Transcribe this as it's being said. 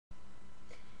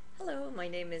my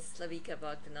name is Slavika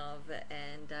Bogdanov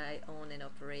and I own and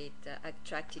operate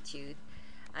Attractitude.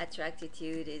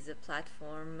 Attractitude is a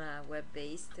platform,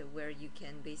 web-based, where you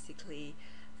can basically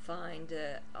find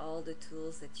all the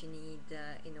tools that you need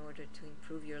in order to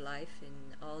improve your life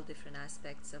in all different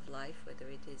aspects of life, whether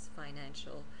it is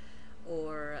financial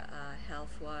or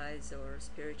health-wise or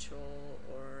spiritual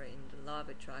or in the law of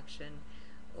attraction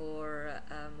or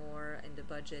more in the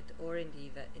budget or in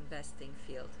the investing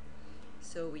field.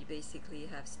 So we basically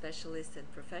have specialists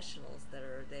and professionals that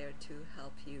are there to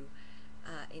help you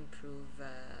improve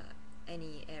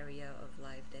any area of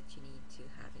life that you need to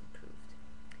have improved.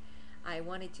 I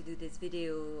wanted to do this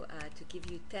video to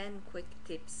give you 10 quick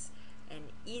tips and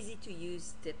easy to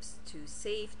use tips to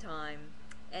save time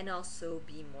and also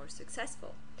be more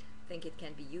successful. I think it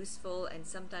can be useful, and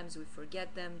sometimes we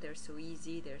forget them. They're so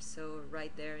easy, they're so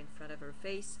right there in front of our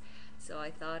face. So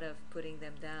I thought of putting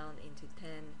them down into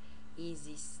 10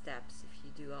 easy steps. If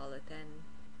you do all the 10,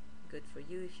 good for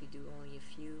you. If you do only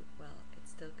a few, well,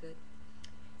 it's still good.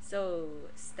 So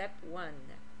step 1,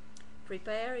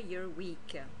 prepare your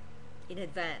week in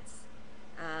advance.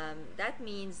 That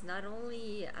means not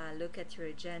only look at your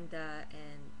agenda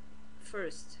and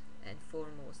first and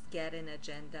foremost get an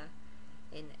agenda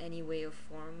in any way or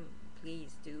form.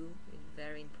 Please do. It's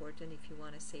very important. If you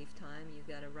want to save time, you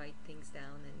got to write things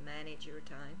down and manage your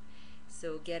time.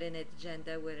 So get an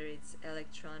agenda, whether it's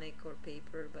electronic or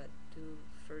paper, but do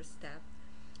first step.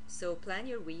 So plan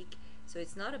your week. So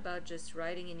it's not about just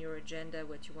writing in your agenda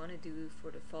what you want to do for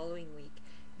the following week,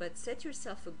 but set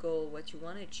yourself a goal, what you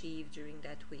want to achieve during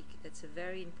that week. That's a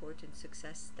very important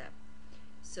success step.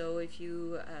 So if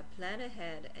you plan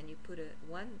ahead and you put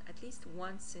at least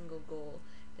one single goal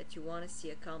that you want to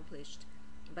see accomplished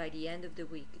by the end of the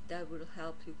week, that will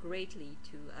help you greatly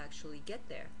to actually get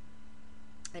there.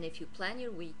 And if you plan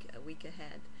your week a week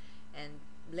ahead and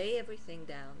lay everything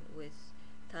down with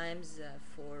times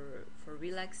for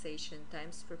relaxation,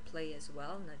 times for play as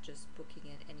well, not just booking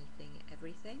at anything,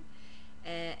 everything,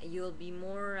 you'll be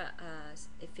more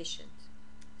efficient.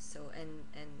 So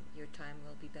and your time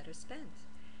will be better spent.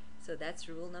 So that's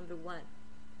rule number 1.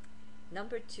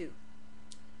 Number 2,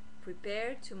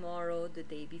 prepare tomorrow the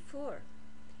day before.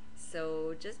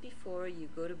 So just before you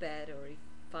go to bed, or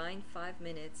find 5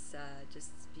 minutes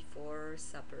just before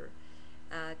supper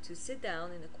to sit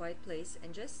down in a quiet place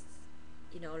and just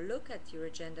look at your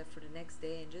agenda for the next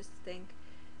day and just think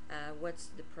what's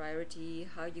the priority,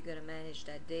 how you're going to manage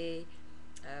that day,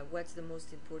 what's the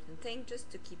most important thing,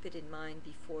 just to keep it in mind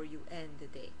before you end the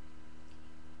day.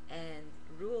 And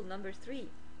rule number 3,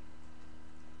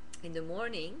 in the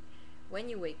morning when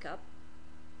you wake up,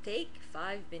 take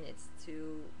 5 minutes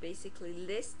to basically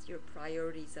list your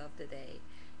priorities of the day.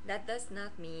 That does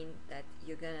not mean that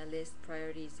you're gonna list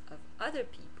priorities of other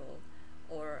people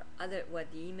or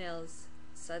what the emails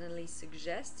suddenly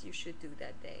suggest you should do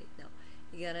that day. No,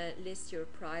 you're gonna list your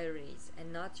priorities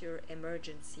and not your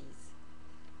emergencies.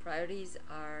 Priorities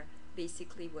are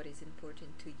basically what is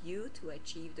important to you to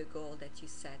achieve the goal that you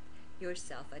set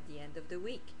yourself at the end of the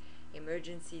week.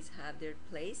 Emergencies have their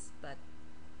place, but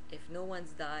if no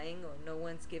one's dying or no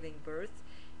one's giving birth,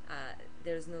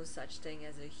 there's no such thing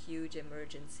as a huge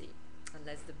emergency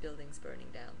unless the building's burning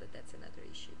down, but that's another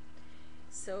issue.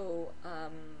 So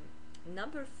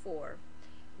number 4,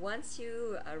 once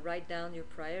you write down your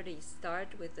priorities,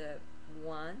 start with the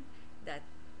one that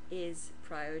is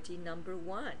priority number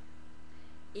 1.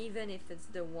 Even if it's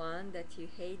the one that you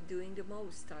hate doing the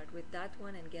most, start with that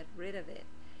one and get rid of it.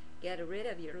 Get rid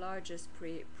of your largest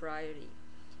priority.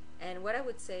 And what I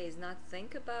would say is not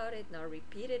think about it, not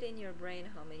repeat it in your brain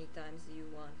how many times you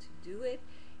want to do it.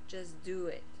 Just do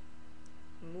it.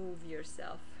 Move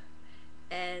yourself.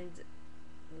 And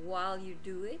while you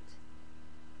do it,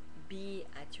 be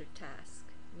at your task.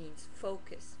 Means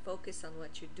focus. Focus on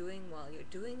what you're doing while you're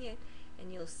doing it,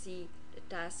 and you'll see the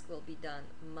task will be done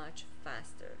much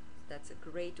faster. That's a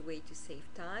great way to save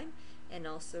time and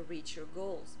also reach your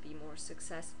goals, be more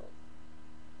successful.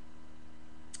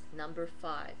 Number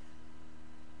 5,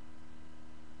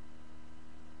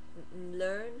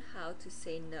 learn how to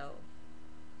say no.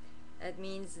 That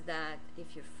means that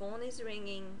if your phone is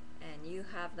ringing and you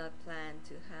have not planned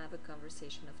to have a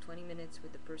conversation of 20 minutes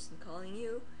with the person calling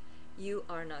you, you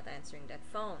are not answering that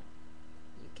phone.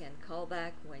 You can call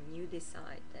back when you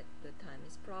decide that the time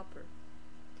is proper.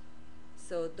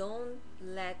 So don't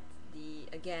let the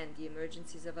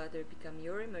emergencies of others become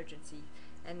your emergency,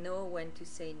 and know when to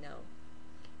say no.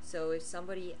 So if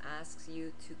somebody asks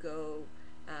you to go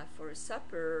for a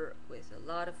supper with a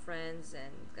lot of friends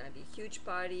and it's going to be a huge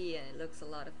party and it looks a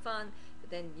lot of fun, but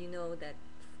then you know that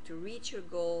to reach your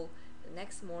goal the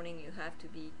next morning you have to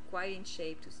be quite in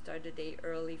shape to start the day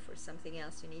early for something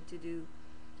else you need to do,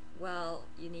 well,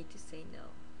 you need to say no.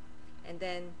 And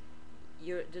then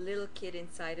the little kid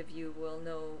inside of you will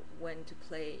know when to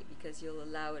play, because you'll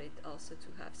allow it also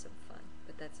to have some fun.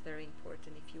 But that's very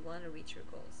important if you want to reach your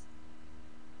goals.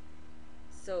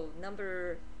 So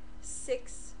number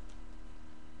 6,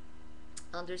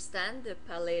 understand the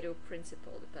Pareto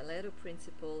principle. The Pareto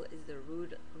principle is the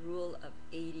rule of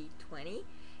 80-20.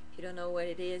 If you don't know what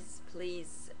it is,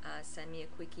 please send me a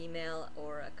quick email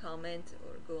or a comment,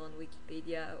 or go on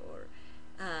Wikipedia,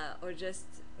 or just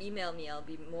email me. I'll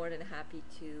be more than happy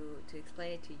to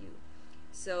explain it to you.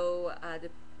 So the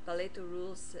Pareto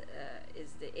rules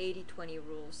is the 80-20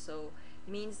 rule. So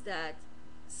it means that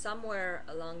somewhere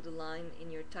along the line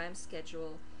in your time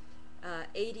schedule,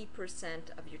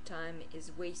 80% of your time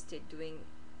is wasted doing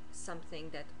something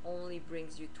that only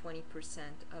brings you 20%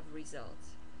 of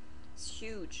results. It's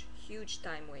huge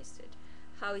time wasted.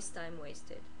 How is time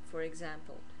wasted? For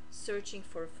example, searching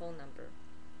for a phone number.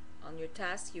 On your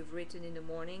task you've written in the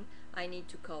morning, I need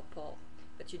to call Paul,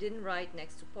 but you didn't write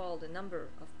next to Paul the number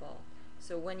of Paul.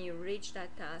 So when you reach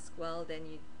that task, well, then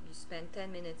you spend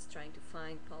 10 minutes trying to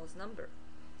find Paul's number.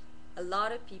 A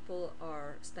lot of people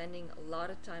are spending a lot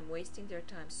of time, wasting their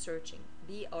time searching.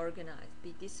 Be organized.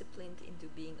 Be disciplined into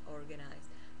being organized.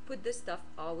 Put the stuff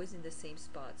always in the same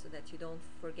spot so that you don't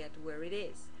forget where it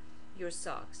is. Your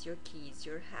socks, your keys,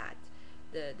 your hat,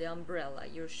 the umbrella,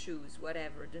 your shoes,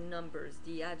 whatever, the numbers,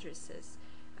 the addresses,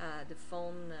 the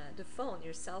phone,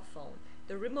 your cell phone,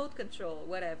 the remote control,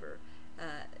 whatever.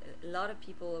 A lot of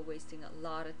people are wasting a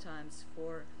lot of times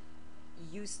for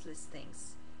useless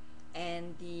things.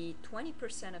 And the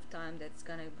 20% of time that's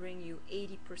going to bring you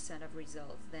 80% of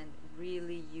results, then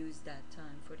really use that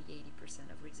time for the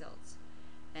 80% of results.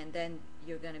 And then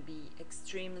you're going to be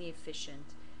extremely efficient,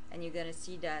 and you're going to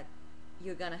see that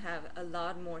you're going to have a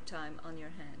lot more time on your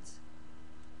hands.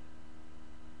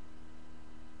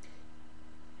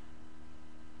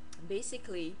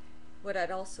 Basically, what that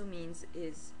also means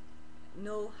is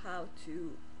know how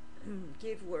to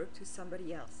give work to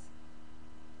somebody else.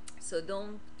 So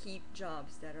don't keep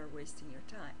jobs that are wasting your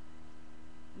time.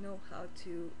 Know how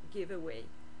to give away.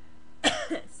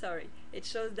 Sorry, it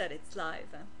shows that it's live.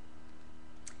 Huh?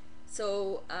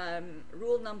 So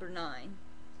rule number 9,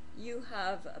 you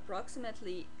have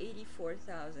approximately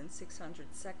 84,600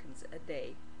 seconds a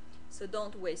day. So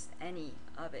don't waste any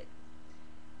of it.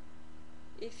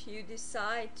 If you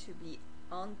decide to be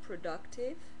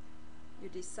unproductive, you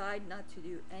decide not to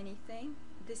do anything,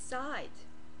 decide.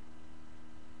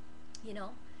 You know,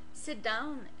 sit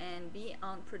down and be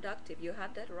unproductive. You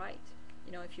have that right.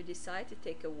 You know, if you decide to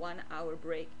take a 1-hour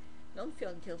break, don't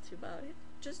feel guilty about it.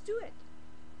 Just do it.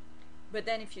 But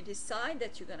then if you decide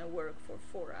that you're going to work for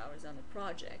 4 hours on a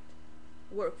project,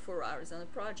 work 4 hours on a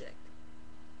project.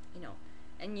 You know,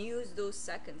 and use those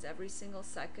seconds. Every single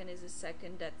second is a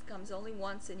second that comes only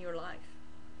once in your life.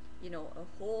 You know,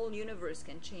 a whole universe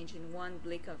can change in one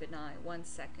blink of an eye, 1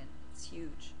 second. It's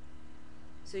huge.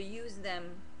 So use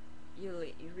them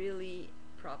really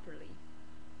properly.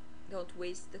 Don't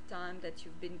waste the time that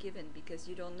you've been given, because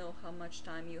you don't know how much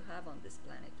time you have on this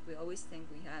planet. We always think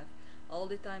we have all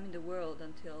the time in the world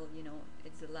until, you know,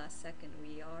 it's the last second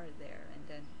we are there, and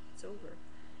then it's over.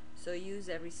 So use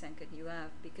every second you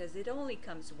have, because it only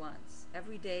comes once.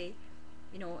 Every day,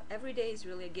 you know, every day is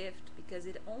really a gift, because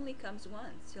it only comes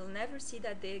once. You'll never see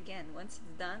that day again. Once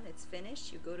it's done, it's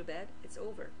finished, you go to bed, it's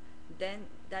over. Then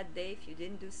that day, if you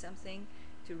didn't do something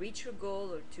to reach your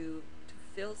goal, or to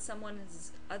fill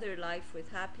someone's other life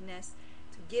with happiness,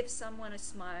 to give someone a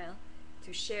smile,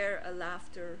 to share a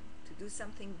laughter, to do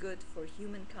something good for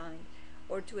humankind,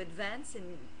 or to advance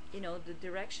in, you know, the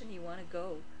direction you want to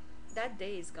go, that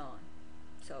day is gone.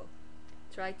 So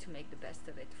try to make the best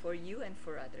of it, for you and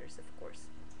for others, of course.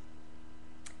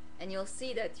 And you'll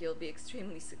see that you'll be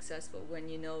extremely successful when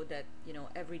you know that, you know,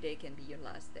 every day can be your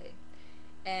last day.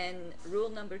 And rule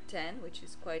number 10, which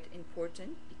is quite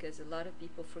important, because a lot of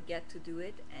people forget to do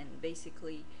it, and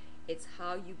basically it's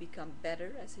how you become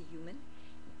better as a human.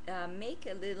 Make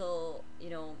a little, you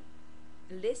know,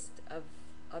 list of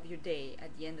your day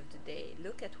at the end of the day.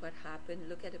 Look at what happened,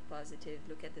 look at the positive,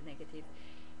 look at the negative.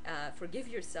 Forgive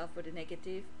yourself for the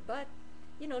negative, but,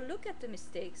 you know, look at the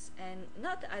mistakes, and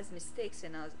not as mistakes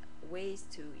and as ways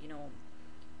to, you know,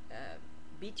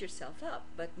 beat yourself up,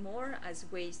 but more as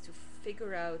ways to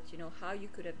figure out, you know, how you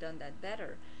could have done that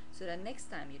better, so that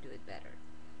next time you do it better.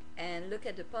 And look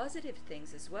at the positive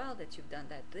things as well that you've done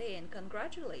that day, and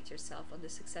congratulate yourself on the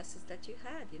successes that you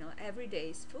had. You know, every day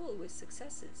is full with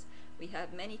successes. We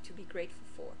have many to be grateful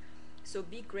for. So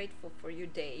be grateful for your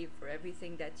day, for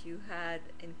everything that you had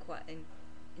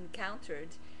encountered,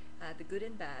 the good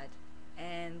and bad,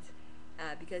 and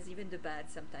because even the bad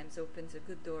sometimes opens a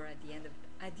good door at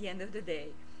the end of the day.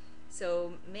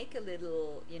 So make a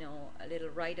little, a little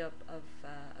write up of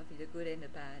the good and the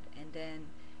bad, and then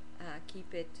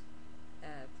keep it,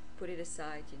 uh, put it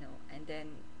aside, and then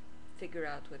figure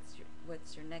out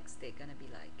what's your next day gonna be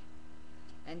like,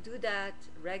 and do that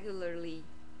regularly,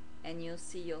 and you'll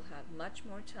see you'll have much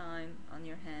more time on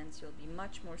your hands. You'll be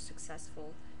much more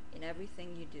successful in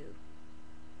everything you do.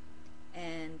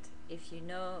 And if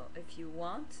you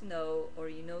want to know, or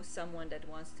you know someone that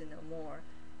wants to know more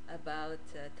about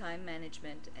time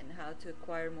management and how to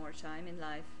acquire more time in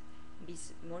life, be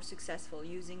more successful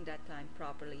using that time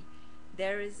properly,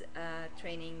 there is a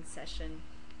training session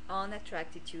on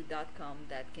attractitude.com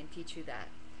that can teach you that.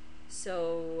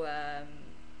 So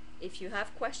if you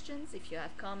have questions, if you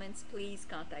have comments, please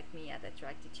contact me at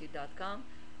attractitude.com.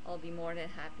 I'll be more than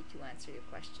happy to answer your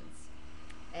questions.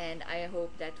 And I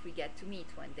hope that we get to meet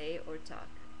one day or talk.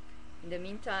 In the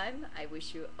meantime, I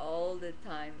wish you all the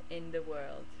time in the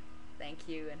world. Thank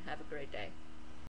you and have a great day.